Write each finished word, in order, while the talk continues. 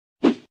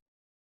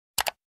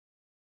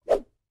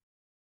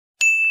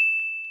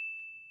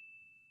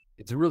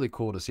it's really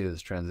cool to see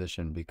this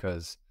transition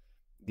because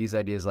these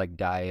ideas like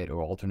diet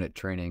or alternate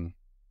training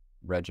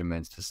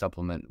regimens to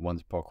supplement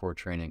one's parkour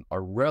training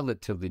are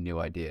relatively new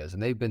ideas,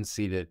 and they've been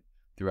seeded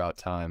throughout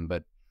time.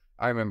 But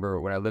I remember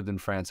when I lived in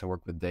France and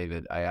worked with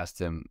David, I asked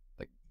him,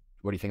 like,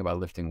 what do you think about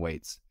lifting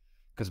weights?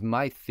 Because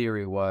my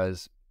theory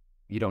was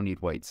you don't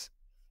need weights.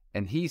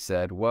 And he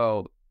said,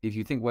 well, if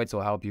you think weights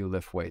will help you,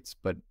 lift weights.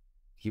 But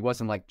he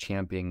wasn't like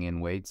championing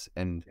in weights.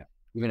 And Yeah.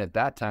 even at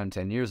that time,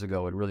 10 years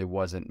ago, it really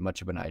wasn't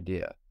much of an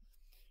idea.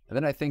 And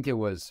then I think it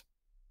was,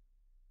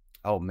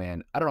 oh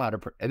man, I don't know how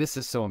to, this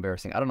is so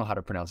embarrassing. I don't know how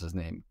to pronounce his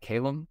name.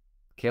 Calum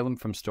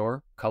from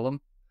Store,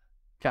 Cullum.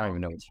 I don't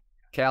even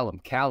Callum.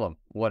 know. Callum,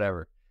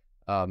 whatever.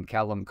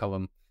 Callum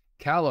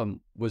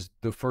was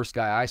the first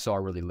guy I saw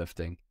really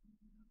lifting.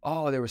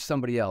 Oh, there was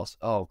somebody else.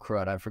 Oh,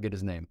 crud, I forget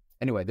his name.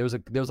 Anyway, there was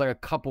like a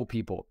couple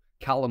people.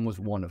 Callum was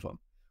one of them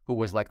who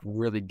was like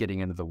really getting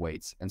into the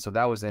weights. And so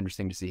that was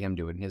interesting to see him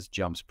do it. And his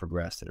jumps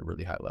progressed at a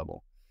really high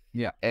level.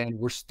 Yeah. And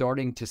we're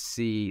starting to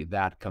see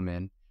that come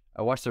in.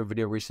 I watched a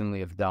video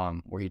recently of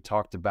Dom where he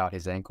talked about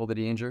his ankle that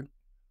he injured.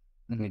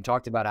 And he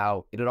talked about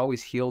how it had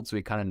always healed, so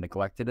he kind of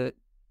neglected it.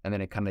 And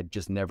then it kind of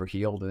just never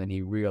healed. And then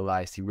he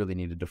realized he really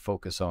needed to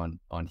focus on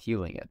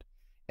healing it.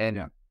 And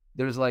Yeah.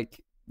 there's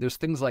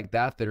things like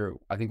that that are,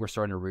 I think we're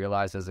starting to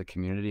realize as a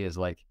community is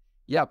like,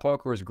 yeah,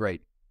 parkour is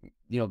great.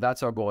 You know,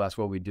 that's our goal. That's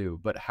what we do.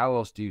 But how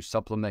else do you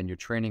supplement your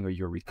training or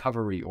your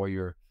recovery or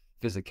your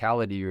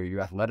physicality or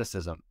your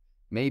athleticism?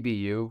 Maybe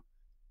you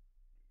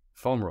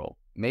foam roll.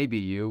 Maybe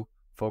you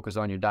focus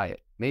on your diet.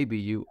 Maybe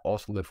you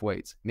also lift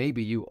weights.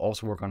 Maybe you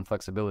also work on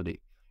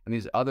flexibility. And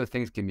these other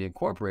things can be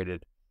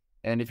incorporated.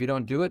 And if you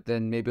don't do it,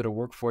 then maybe it'll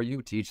work for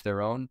you, to each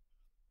their own.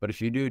 But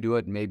if you do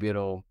it, maybe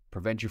it'll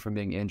prevent you from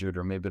being injured,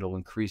 or maybe it'll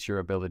increase your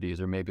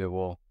abilities, or maybe it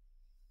will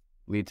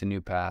lead to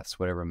new paths,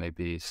 whatever it may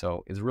be.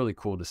 So it's really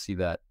cool to see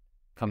that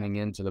coming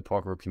into the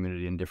parkour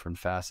community in different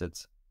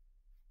facets.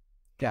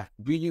 Yeah.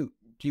 Do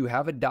you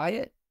have a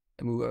diet?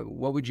 I mean,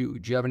 do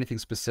you have anything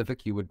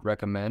specific you would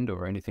recommend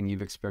or anything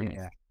you've experienced?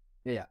 Yeah.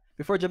 Yeah.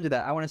 Before I jump to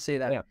that, I want to say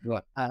that Yeah,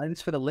 go on.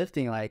 just for the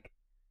lifting, like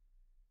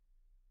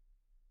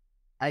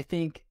I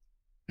think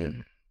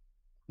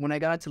when I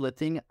got into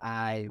lifting,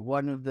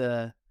 one of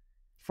the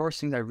first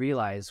things I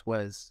realized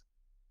was,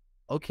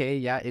 okay,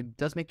 yeah, it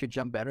does make your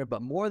jump better,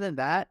 but more than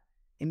that,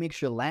 it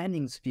makes your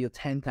landings feel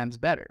 10 times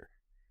better.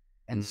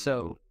 And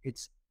so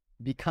it's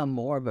become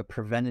more of a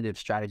preventative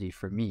strategy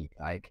for me.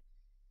 Like,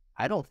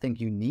 I don't think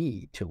you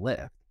need to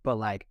lift, but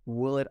like,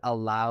 will it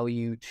allow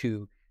you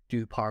to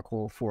do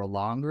parkour for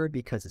longer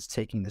because it's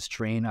taking the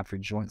strain off your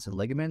joints and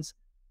ligaments?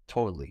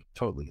 Totally,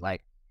 totally.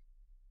 Like,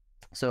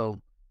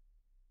 so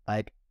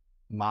like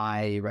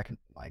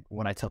like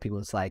when I tell people,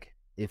 it's like,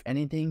 if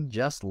anything,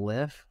 just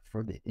lift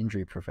for the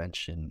injury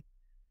prevention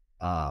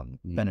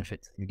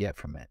benefits you get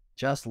from it.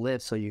 Just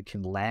lift so you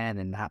can land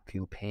and not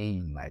feel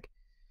pain. Like,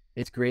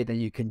 it's great that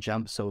you can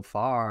jump so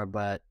far,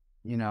 but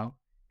you know,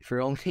 if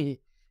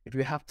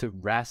you have to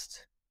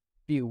rest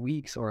a few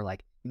weeks, or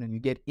like, you know, you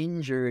get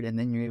injured and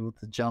then you're able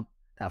to jump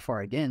that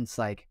far again, it's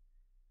like,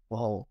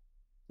 well,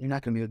 you're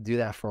not going to be able to do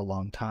that for a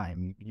long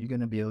time. You're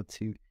going to be able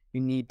to,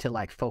 you need to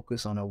like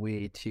focus on a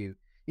way to, you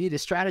need to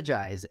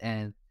strategize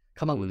and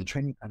come up with a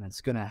training plan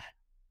that's going to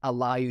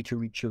allow you to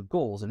reach your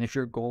goals. And if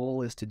your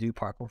goal is to do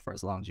parkour for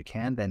as long as you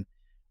can, then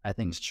I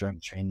think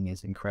strength training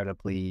is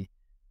incredibly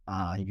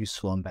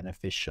useful and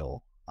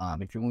beneficial.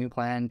 If you only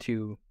plan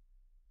to,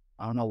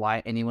 I don't know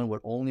why anyone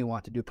would only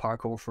want to do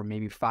parkour for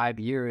maybe 5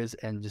 years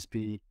and just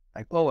be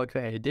like, oh,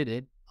 okay, I did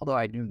it. Although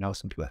I do know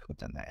some people who have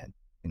done that and,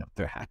 you know,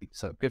 they're happy.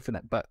 So good for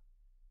them. But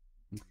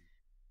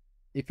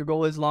if your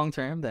goal is long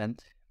term, then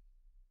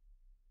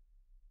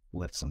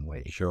lift some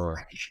weights.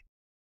 Sure.